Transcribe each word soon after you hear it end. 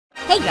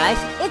Hey guys,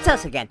 it's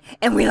us again,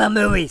 and we love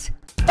movies.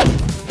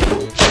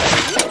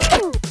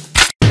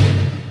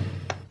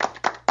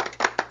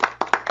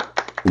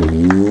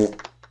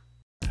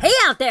 Hey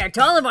out there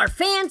to all of our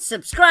fans,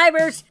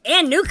 subscribers,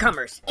 and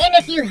newcomers. And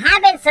if you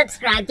haven't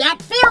subscribed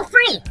yet, feel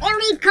free and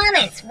leave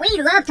comments.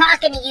 We love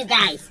talking to you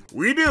guys.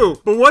 We do,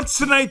 but what's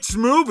tonight's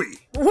movie?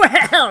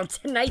 Well,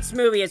 tonight's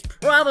movie is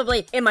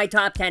probably in my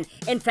top 10.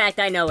 In fact,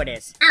 I know it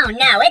is. Oh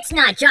no, it's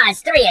not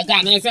Jaws 3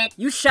 again, is it?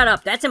 You shut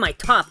up, that's in my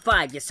top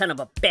 5, you son of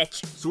a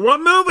bitch. So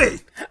what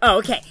movie? Oh,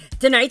 okay,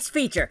 tonight's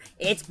feature.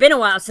 It's been a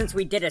while since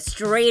we did a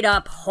straight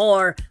up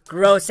horror,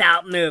 gross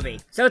out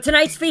movie. So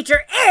tonight's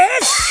feature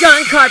is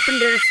John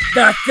Carpenter's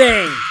The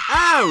Thing.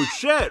 Oh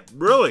shit,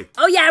 really?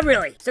 Oh yeah,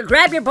 really. So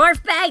grab your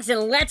barf bags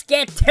and let's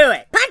get to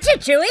it. Punch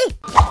it,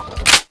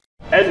 Chewie!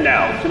 And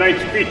now,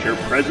 tonight's feature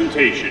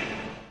presentation.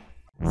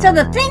 So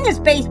The Thing is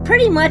based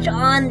pretty much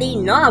on the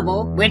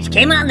novel, which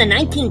came out in the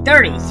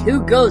 1930s,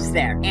 Who Goes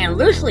There? And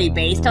loosely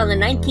based on the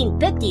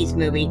 1950s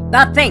movie,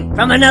 The Thing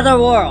from Another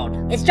World.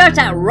 It starts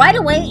out right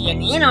away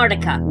in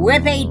Antarctica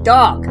with a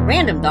dog,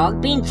 random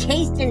dog, being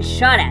chased and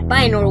shot at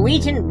by a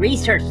Norwegian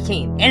research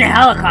team in a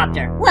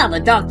helicopter. Well, the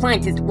dog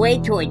finds its way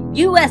to a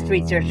US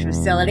research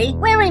facility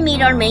where we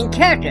meet our main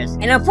characters.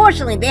 And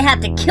unfortunately, they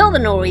have to kill the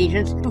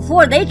Norwegians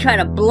before they try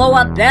to blow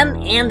up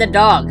them and the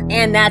dog.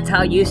 And that's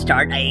how you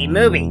start a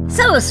movie.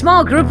 So a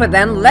small group of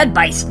them, led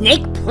by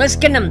Snake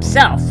Plissken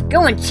himself,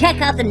 go and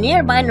check out the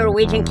nearby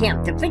Norwegian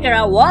camp to figure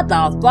out what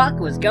the fuck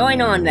was going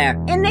on there.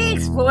 And they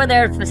explore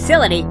their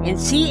facility and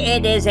see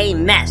it is a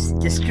mess,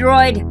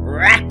 destroyed,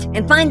 wrecked,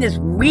 and find this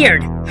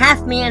weird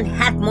half-man,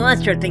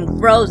 half-monster thing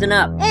frozen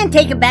up, and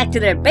take it back to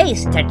their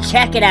base to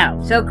check it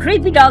out. So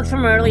creepy dogs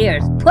from earlier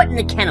is put in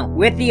the kennel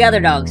with the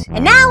other dogs.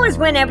 And now is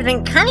when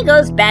everything kinda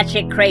goes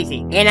batshit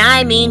crazy. And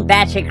I mean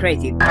batshit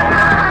crazy.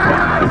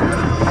 I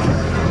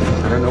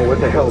don't know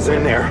what the hell's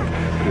in there,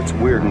 but it's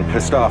weird and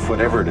pissed off,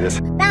 whatever it is.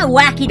 That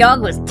wacky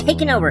dog was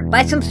taken over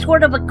by some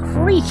sort of a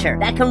creature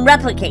that can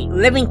replicate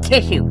living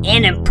tissue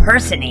and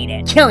impersonate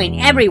it,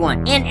 killing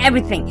everyone and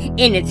everything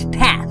in its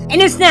path.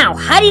 And is now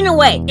hiding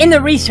away in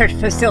the research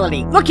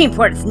facility, looking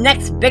for its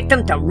next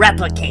victim to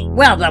replicate.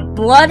 Well, the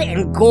blood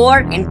and gore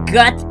and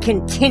guts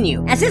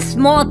continue as this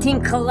small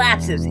team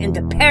collapses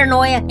into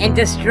paranoia and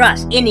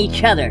distrust in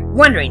each other,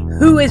 wondering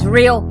who is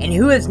real and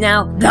who is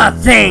now The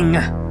Thing.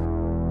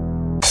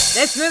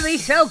 This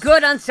movie's so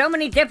good on so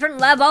many different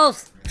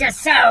levels.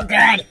 Just so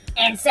good,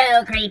 and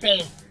so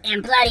creepy,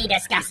 and bloody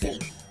disgusting.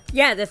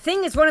 Yeah, The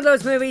Thing is one of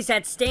those movies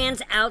that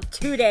stands out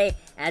today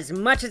as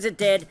much as it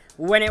did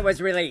when it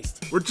was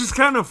released. Which is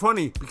kind of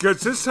funny, because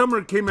this summer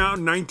it came out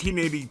in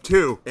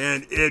 1982,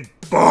 and it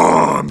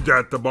bombed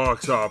at the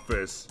box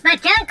office.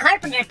 But John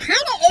Carpenter kinda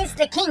is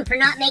the king for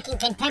not making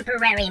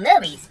contemporary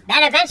movies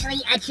that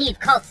eventually achieve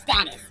cult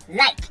status,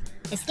 like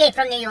Escape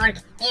from New York,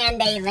 and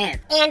They Live.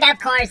 And of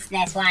course,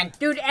 this one.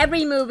 Dude,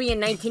 every movie in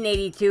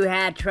 1982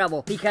 had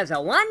trouble because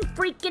of one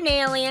freaking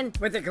alien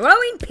with a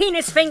glowing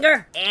penis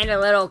finger and a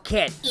little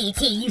kid.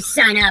 E.T., you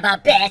son of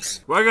a bitch.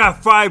 Well, I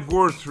got 5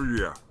 words for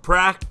you.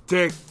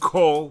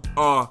 Practical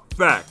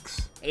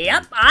effects.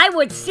 Yep, I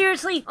would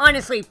seriously,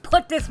 honestly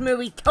put this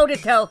movie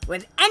toe-to-toe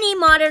with any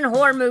modern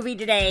horror movie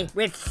today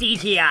with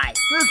CGI.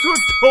 This would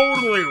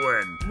totally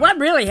win. What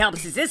really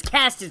helps is this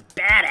cast is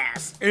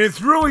badass. And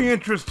it's really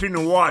interesting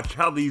to watch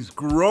how these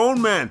grown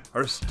men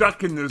are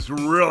stuck in this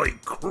really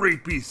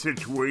creepy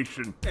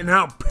situation and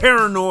how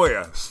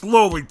paranoia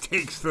slowly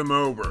takes them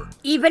over.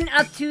 Even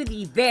up to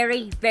the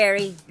very,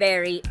 very,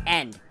 very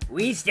end.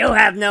 We still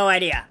have no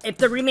idea if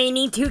the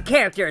remaining 2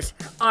 characters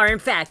are in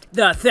fact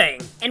The Thing.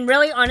 And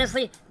really,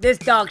 honestly, this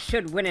dog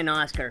should win an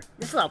Oscar.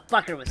 This little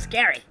fucker was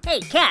scary.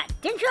 Hey, Kat,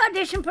 didn't you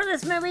audition for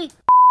this movie?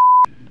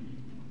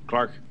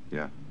 Clark?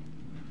 Yeah.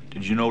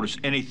 Did you notice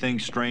anything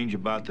strange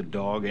about the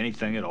dog?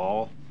 Anything at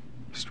all?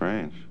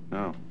 Strange.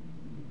 No.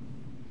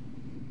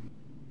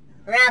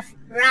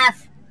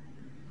 Rough.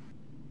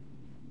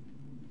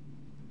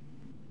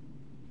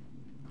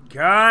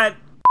 Cut.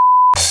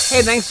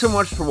 Hey, thanks so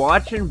much for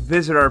watching.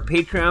 Visit our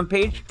Patreon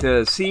page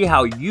to see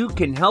how you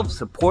can help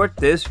support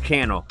this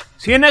channel.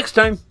 See you next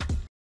time.